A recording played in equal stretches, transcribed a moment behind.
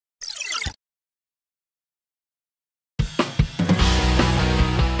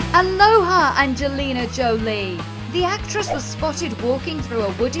Aloha, Angelina Jolie! The actress was spotted walking through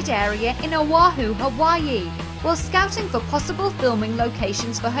a wooded area in Oahu, Hawaii, while scouting for possible filming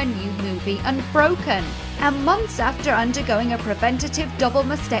locations for her new movie Unbroken. And months after undergoing a preventative double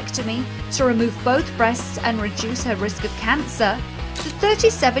mastectomy to remove both breasts and reduce her risk of cancer, the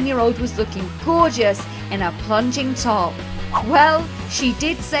 37-year-old was looking gorgeous in a plunging top. Well, she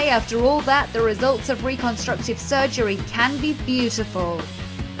did say after all that the results of reconstructive surgery can be beautiful.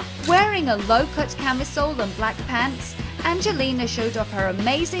 Wearing a low-cut camisole and black pants, Angelina showed off her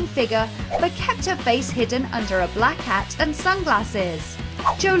amazing figure but kept her face hidden under a black hat and sunglasses.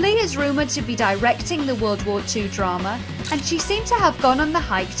 Jolie is rumoured to be directing the World War II drama, and she seemed to have gone on the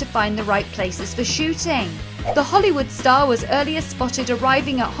hike to find the right places for shooting. The Hollywood star was earlier spotted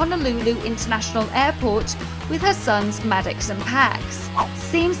arriving at Honolulu International Airport with her sons Maddox and Pax.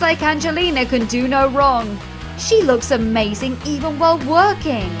 Seems like Angelina can do no wrong. She looks amazing even while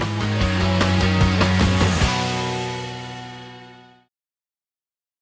working.